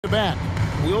back.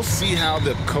 We'll see how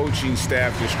the coaching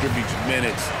staff distributes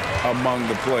minutes among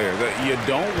the players. You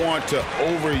don't want to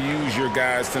overuse your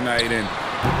guys tonight and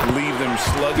leave them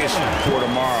sluggish for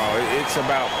tomorrow. It's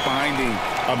about finding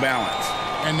a balance.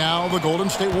 And now the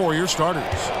Golden State Warriors starters.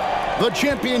 The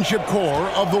championship core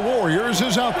of the Warriors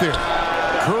is out there.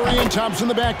 Curry and Thompson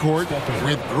in the backcourt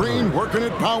with Green working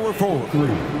at power forward.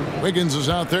 Wiggins is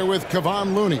out there with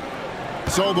Kevon Looney.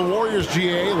 So the Warriors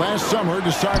GA last summer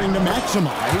deciding to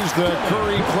maximize the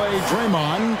Curry, Clay,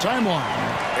 Draymond timeline.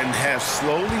 And have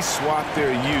slowly swapped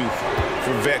their youth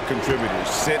for vet contributors.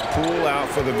 Sent Poole out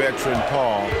for the veteran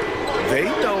Paul. They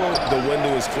know the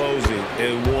window is closing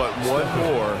and want one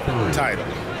more title.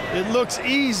 It looks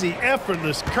easy,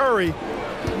 effortless. Curry,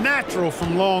 natural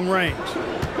from long range.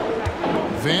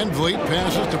 Van Vliet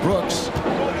passes to Brooks.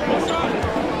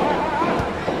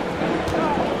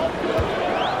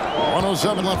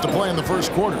 1:07 left to play in the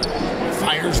first quarter.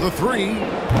 Fires the three.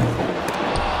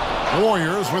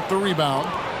 Warriors with the rebound.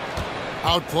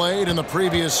 Outplayed in the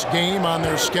previous game on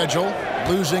their schedule,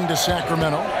 losing to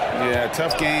Sacramento. Yeah,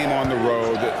 tough game on the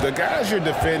road. The guys you're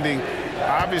defending,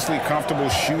 obviously comfortable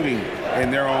shooting in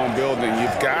their own building.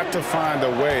 You've got to find a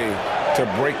way to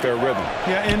break their rhythm.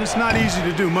 Yeah, and it's not easy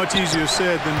to do. Much easier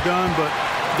said than done, but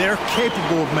they're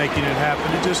capable of making it happen.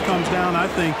 It just comes down, I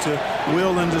think, to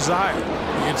will and desire.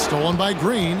 It's stolen by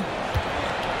Green.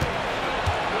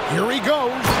 Here he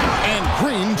goes, and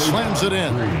Green slams it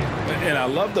in. And I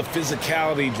love the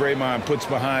physicality Draymond puts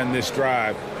behind this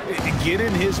drive. Get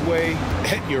in his way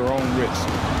at your own risk.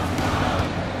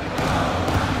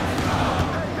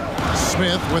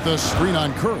 Smith with a screen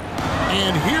on Curry.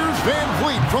 And here's Van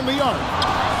Vliet from the arc.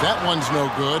 That one's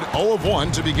no good. 0 of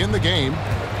 1 to begin the game.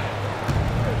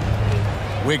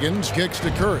 Wiggins kicks to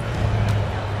Curry.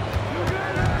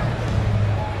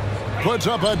 Puts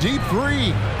up a deep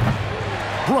three.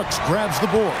 Brooks grabs the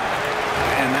board.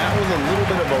 And that was a little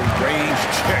bit of a range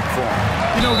check for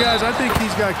him. You know, guys, I think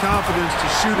he's got confidence to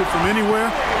shoot it from anywhere,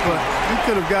 but he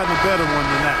could have gotten a better one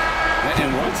than that. And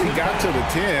once he got to the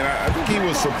 10, I think he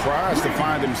was surprised to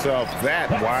find himself that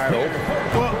wide open.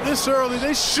 Well, this early,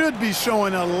 they should be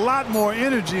showing a lot more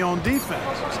energy on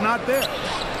defense. It's not there.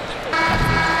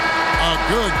 A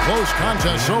good close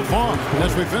contest so far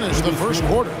as we finish the first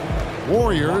quarter.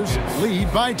 Warriors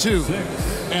lead by 2.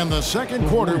 And the second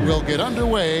quarter will get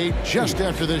underway just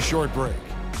after this short break.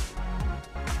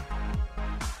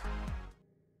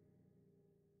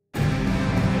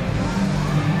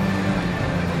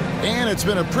 And it's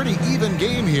been a pretty even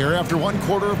game here after one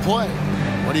quarter of play.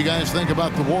 What do you guys think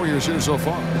about the Warriors here so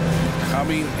far?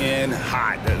 Coming in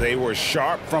hot. They were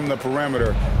sharp from the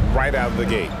perimeter right out of the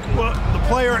gate. Well, the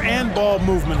player and ball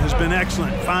movement has been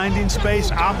excellent. Finding space,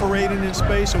 operating in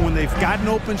space, and when they've gotten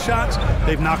open shots,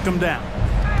 they've knocked them down.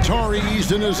 Tari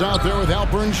Easton is out there with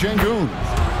Alperen Sengun.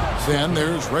 Then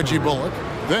there's Reggie Bullock.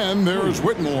 Then there's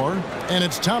Whitmore. And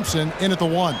it's Thompson in at the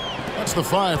 1. That's the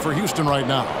 5 for Houston right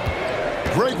now.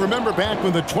 Greg, remember back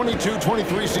when the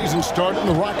 22-23 season started,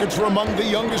 the Rockets were among the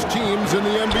youngest teams in the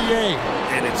NBA.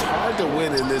 And it's hard to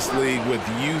win in this league with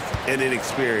youth and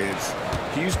inexperience.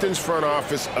 Houston's front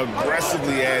office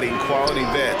aggressively adding quality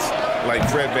vets like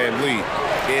Fred VanVleet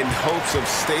in hopes of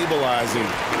stabilizing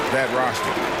that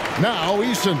roster. Now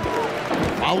Easton,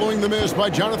 following the miss by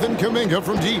Jonathan Kuminga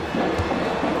from deep.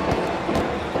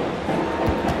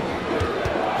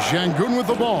 Sengun with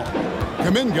the ball.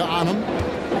 Kuminga on him.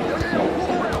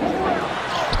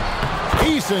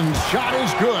 Easton's shot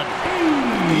is good.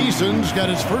 Easton's got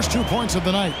his first 2 points of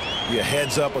the night. Yeah,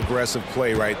 heads-up aggressive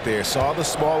play right there. Saw the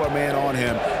smaller man on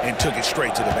him and took it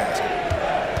straight to the basket.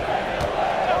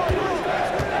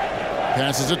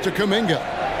 Passes it to Kuminga.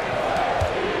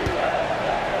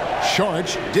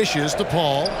 Saric dishes to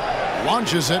Paul.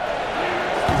 Launches it.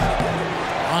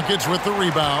 Rockets with the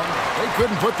rebound. They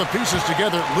couldn't put the pieces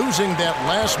together, losing that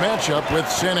last matchup with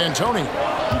San Antonio.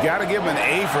 You got to give them an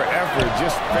A for effort.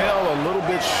 Just fell a little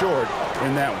bit short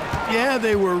in that one. Yeah,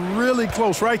 they were really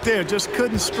close right there. Just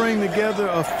couldn't string together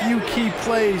a few key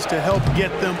plays to help get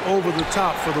them over the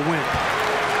top for the win.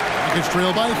 Rockets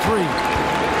trail by 3.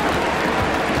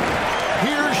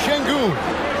 Here's Sengun.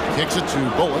 Kicks it to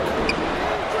Bullock.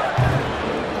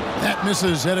 That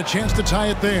misses. Had a chance to tie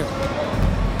it there.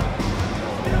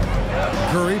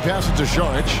 Curry passes to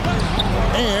Saric.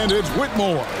 And it's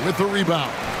Whitmore with the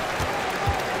rebound.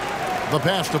 The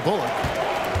pass to Bullock.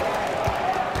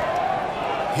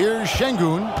 Here's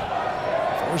Sengun.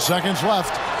 4 seconds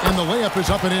left, and the layup is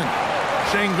up and in.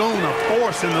 Sengun, a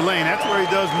force in the lane. That's where he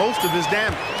does most of his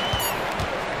damage.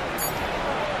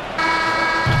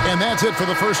 And that's it for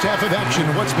the first half of action.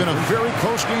 What's been a very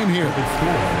close game here.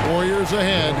 Warriors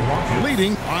ahead,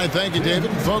 leading All right, thank you,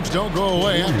 David. Folks, don't go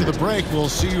away. After the break, we'll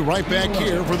see you right back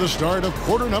here for the start of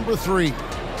quarter number 3.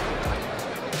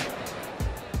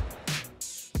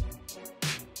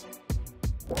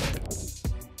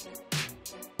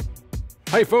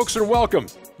 Hey, folks, and welcome.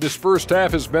 This first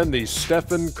half has been the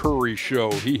Stephen Curry show.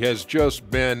 He has just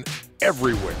been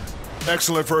everywhere.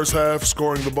 Excellent first half,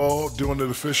 scoring the ball, doing it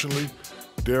efficiently.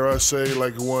 Dare I say,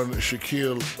 like one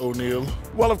Shaquille O'Neal.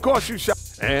 Well, of course you shot.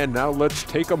 And now let's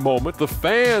take a moment. The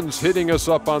fans hitting us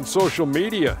up on social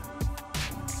media.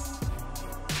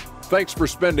 Thanks for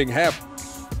spending half.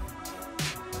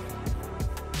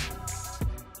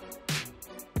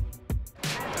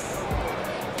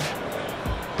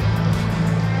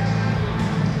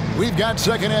 We've got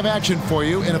second half action for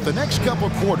you, and if the next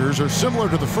couple quarters are similar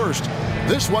to the first,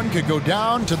 this one could go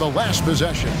down to the last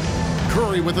possession.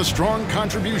 Curry with a strong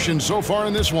contribution so far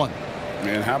in this one.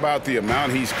 And how about the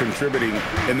amount he's contributing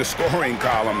in the scoring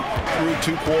column through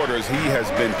 2 quarters? He has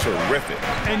been terrific.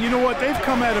 And you know what? They've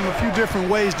come at him a few different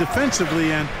ways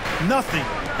defensively, and nothing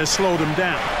has slowed him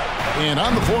down. And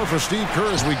on the floor for Steve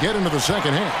Kerr as we get into the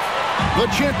second half. The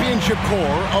championship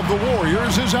core of the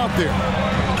Warriors is out there.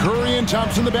 Curry and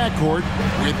Thompson in the backcourt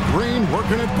with Green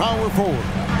working at power forward.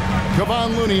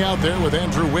 Kevon Looney out there with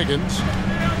Andrew Wiggins.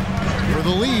 For the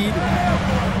lead,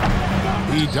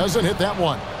 he doesn't hit that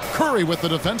one. Curry with the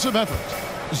defensive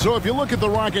effort. So if you look at the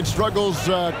Rockets' struggles,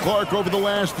 Clark, over the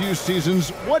last few seasons,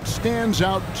 what stands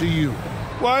out to you?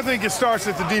 Well, I think it starts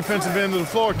at the defensive end of the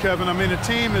floor, Kevin. I mean, a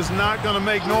team is not going to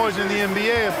make noise in the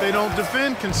NBA if they don't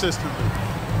defend consistently.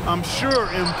 I'm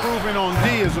sure improving on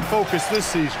D is a focus this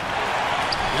season.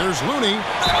 Here's Looney,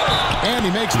 and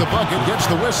he makes the bucket, gets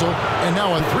the whistle, and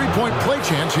now a three-point play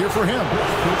chance here for him.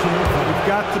 You've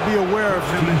got to be aware of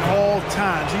him at all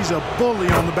times. He's a bully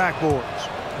on the backboards.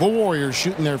 The Warriors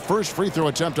shooting their first free throw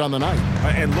attempt on the night.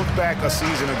 And look back a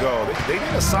season ago. They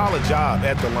did a solid job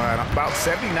at the line, about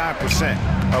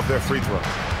 79% of their free throws.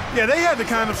 Yeah, they had the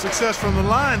kind of success from the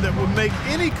line that would make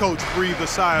any coach breathe a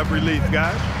sigh of relief,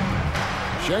 guys.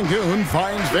 Şengün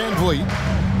finds Van Vliet.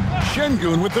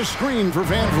 Şengün with the screen for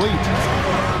Van Vliet.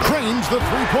 Cranes the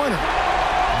three-pointer.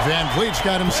 Van Vliet's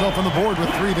got himself on the board with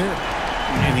 3 there.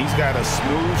 And he's got a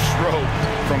smooth stroke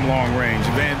from long range.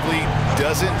 Van Vliet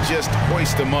doesn't just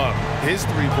hoist them up. His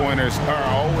three-pointers are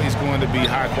always going to be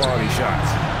high-quality shots.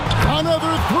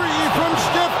 Another 3 from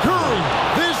Steph Curry.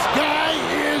 This guy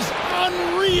is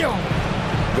unreal.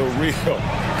 The real.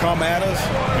 Come at us,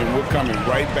 and we're coming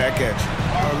right back at you.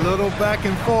 A little back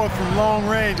and forth from long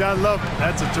range. I love it.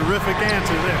 That's a terrific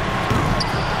answer there.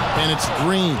 And it's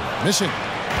Green missing.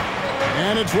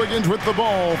 And it's Wiggins with the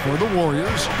ball for the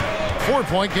Warriors.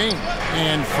 4-point game.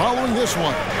 And following this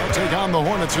one, they'll take on the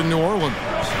Hornets in New Orleans.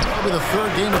 That'll be the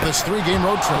 3rd game of this 3-game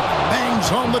road trip. Bangs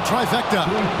home the trifecta.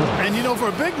 And you know, for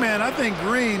a big man, I think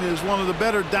Green is one of the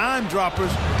better dime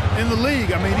droppers in the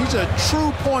league. I mean, he's a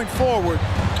true point forward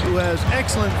who has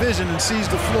excellent vision and sees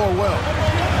the floor well.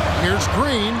 Here's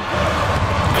Green.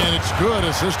 And it's good.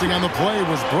 Assisting on the play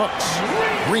was Brooks.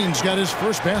 Green's got his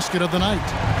first basket of the night.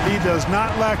 He does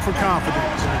not lack for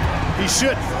confidence. He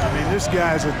shouldn't. I mean, this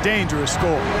guy's a dangerous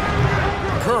scorer.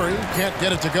 Curry can't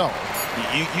get it to go.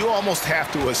 You almost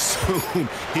have to assume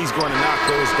he's going to knock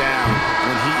those down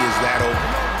when he is that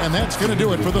open. And that's going to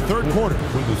do it for the 3rd quarter.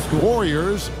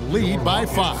 Warriors lead by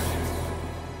 5.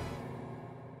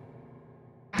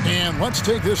 And let's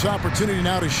take this opportunity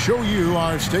now to show you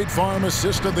our State Farm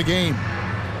assist of the game.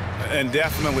 And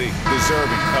definitely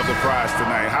deserving of the prize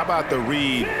tonight. How about the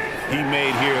read he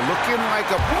made here? Looking like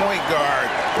a point guard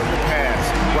with the pass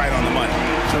right on the money.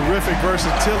 Terrific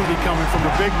versatility coming from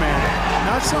a big man.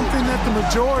 Not something that the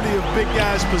majority of big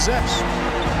guys possess.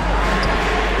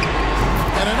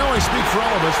 And I know I speak for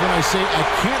all of us when I say I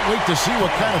can't wait to see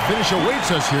what kind of finish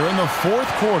awaits us here in the 4th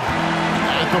quarter.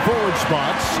 At the forward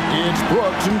spots, it's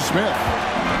Brooks and Smith.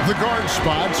 The guard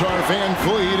spots are Van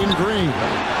Vliet and Green.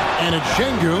 And it's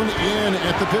Şengün in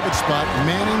at the pivot spot,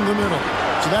 manning the middle.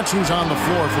 So that's who's on the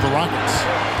floor for the Rockets.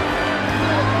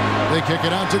 They kick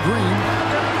it out to Green.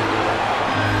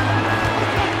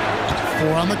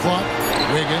 4 on the clock.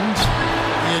 Wiggins.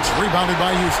 It's rebounded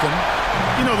by Houston.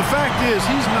 You know, the fact is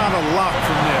he's not a lock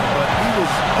from there, but he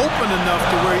was open enough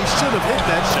to where he should have hit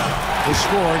that shot. The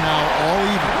score now all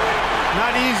even.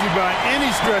 Not easy by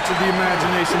any stretch of the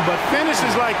imagination, but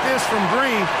finishes like this from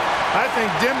Green, I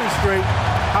think, demonstrate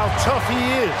how tough he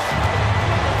is.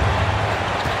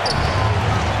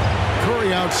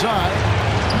 Curry outside.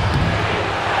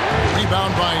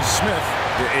 Rebound by Smith.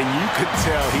 And you could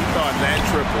tell he thought that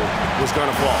triple was going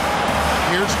to fall.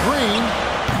 Here's Green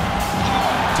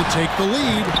to take the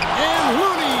lead, and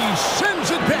Looney sends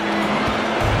it back.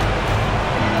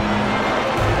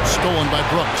 Stolen by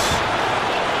Brooks.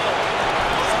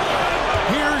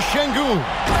 Here's Şengün.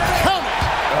 Count it!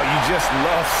 Oh, you just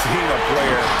love seeing a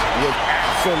player with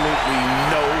absolutely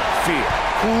no fear.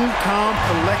 Cool, calm,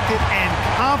 collected, and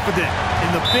confident in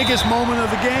the biggest moment of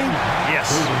the game.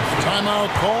 Yes. Timeout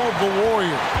called the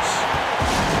Warriors.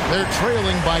 They're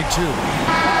trailing by 2.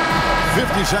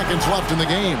 50 seconds left in the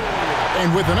game.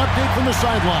 And with an update from the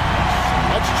sidelines,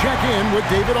 let's check in with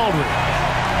David Aldridge.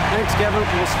 Thanks, Kevin.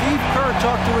 Well, Steve Kerr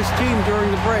talked to his team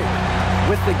during the break.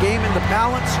 With the game in the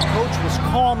balance, coach was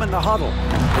calm in the huddle.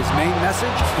 His main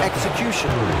message, execution.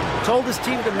 Told his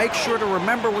team to make sure to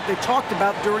remember what they talked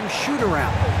about during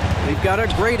shoot-around. We've got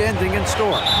a great ending in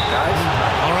store, guys.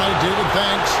 All right, David,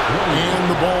 thanks.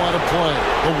 And the ball out of play.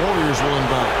 The Warriors will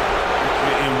inbound.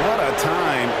 And what a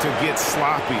time to get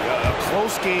sloppy. A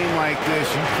close game like this,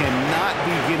 you cannot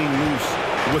be getting loose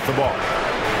with the ball.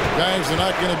 Guys, they're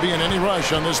not going to be in any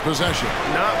rush on this possession.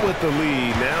 Not with the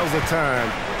lead. Now's the time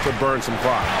to burn some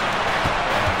clock.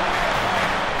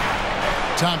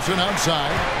 Thompson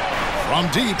outside. From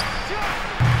deep.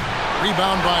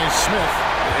 Rebound by Smith.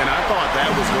 And I thought that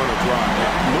was going to drop.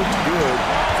 It looked good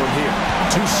from here.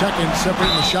 2 seconds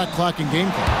separating the shot clock and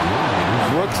game clock.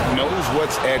 Brooks knows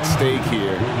what's at stake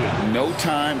here. No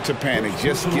time to panic.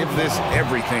 Just give this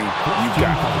everything you've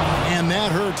got. And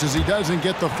that hurts as he doesn't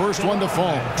get the first one to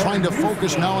fall. Trying to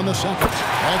focus now on the second.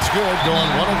 That's good. Going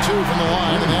 1 of 2 from the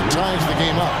line, and that ties the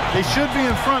game up. They should be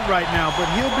in front right now,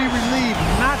 but he'll be relieved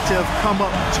not to have come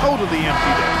up totally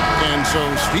empty there. And so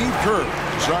Steve Kerr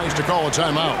decides to call a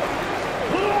timeout.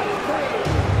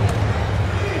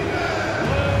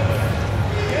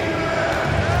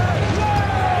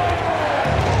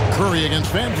 Curry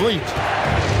against Van Vliet.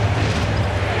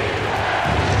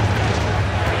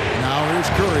 Now here's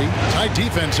Curry. Tight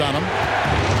defense on him.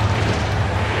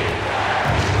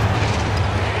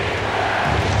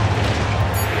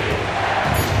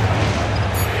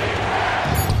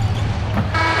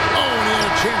 Oh, and he had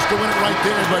a chance to win it right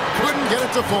there, but couldn't get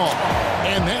it to fall.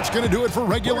 And that's going to do it for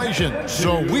regulation.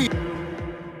 So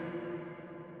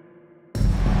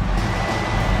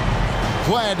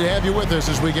glad to have you with us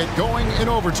as we get going in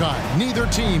overtime. Neither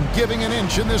team giving an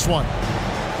inch in this one.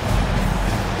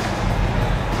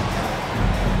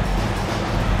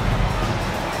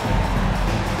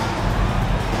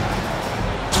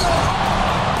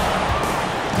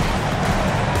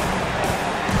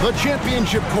 The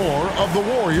championship core of the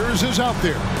Warriors is out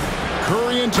there.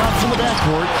 Curry and Thompson in the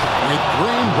backcourt with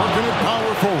Green working at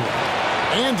power forward.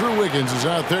 Andrew Wiggins is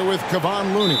out there with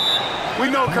Kevon Looney. We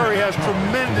know Curry has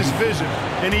tremendous vision,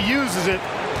 and he uses it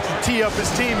to tee up his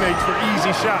teammates for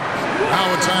easy shots. Now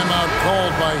a timeout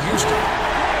called by Houston.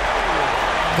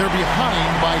 They're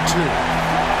behind by 2.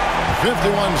 51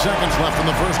 seconds left in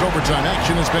the first overtime.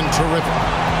 Action has been terrific.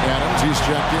 Adams, he's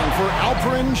checked in for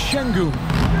Alperen Şengün.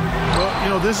 Well, you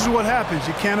know, this is what happens.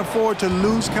 You can't afford to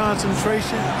lose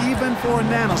concentration even for a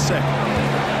nanosecond.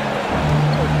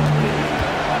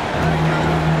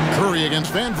 Curry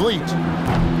against Van Vliet.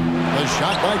 The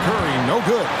shot by Curry, no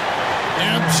good.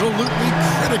 Absolutely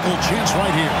critical chance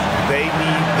right here. They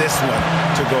need this one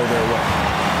to go their way.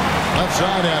 Left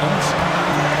side, Adams.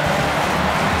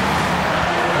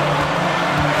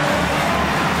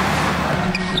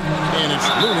 And it's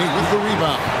Looney with the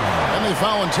rebound. And they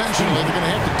foul intentionally. They're going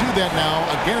to have to do that now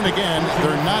again and again.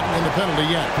 They're not in the penalty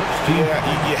yet. Yeah,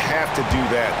 you have to do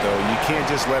that, though. You can't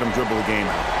just let them dribble the game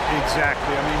out.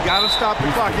 Exactly. I mean, you got to stop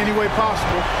the clock any way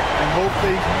possible and hope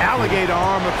they alligator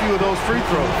arm a few of those free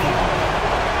throws.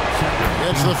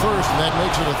 It's the first, and that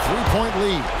makes it a 3-point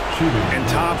lead. And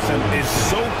Thompson is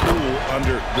so cool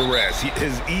under duress.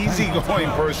 His easygoing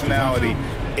personality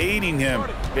aiding him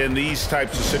in these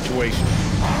types of situations.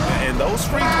 And those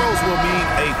free throws will mean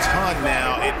a ton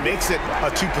now. It makes it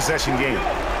a 2-possession game.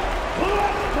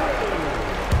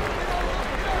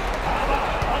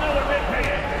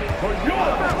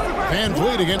 Van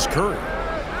Vliet against Curry.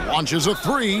 Launches a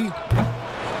 3.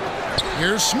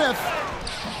 Here's Smith.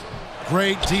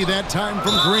 Great D that time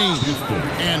from Green.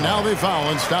 And now they foul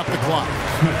and stop the clock.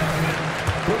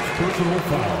 Personal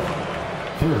foul.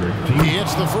 He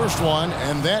hits the first one,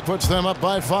 and that puts them up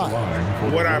by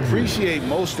 5. What I appreciate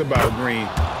most about Green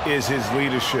is his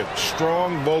leadership.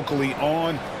 Strong vocally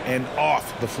on and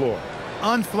off the floor.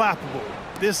 Unflappable.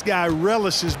 This guy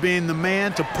relishes being the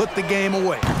man to put the game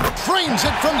away. Frames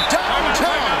it from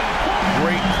downtown.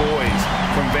 Great poise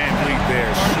from Van Vliet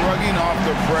there. Shrugging off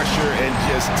the pressure and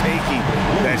just taking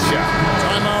that shot.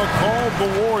 Timeout called the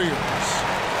Warriors.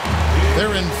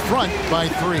 They're in front by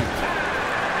 3.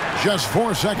 Just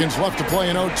 4 seconds left to play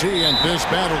in OT, and this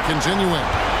battle continuing.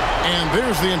 And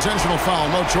there's the intentional foul.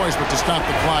 No choice but to stop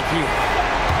the clock here.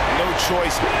 No no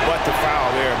choice but to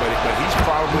foul there, but he's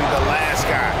probably the last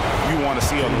guy you want to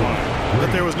see on the line.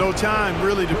 But there was no time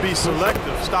really to be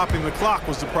selective. Stopping the clock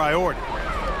was the priority.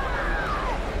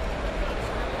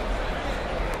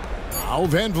 Now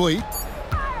Van Vliet.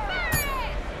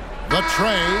 The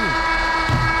tray.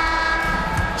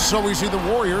 So we see the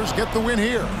Warriors get the win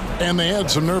here. And they had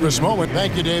some nervous moment.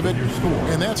 Thank you, David.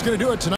 And that's going to do it tonight.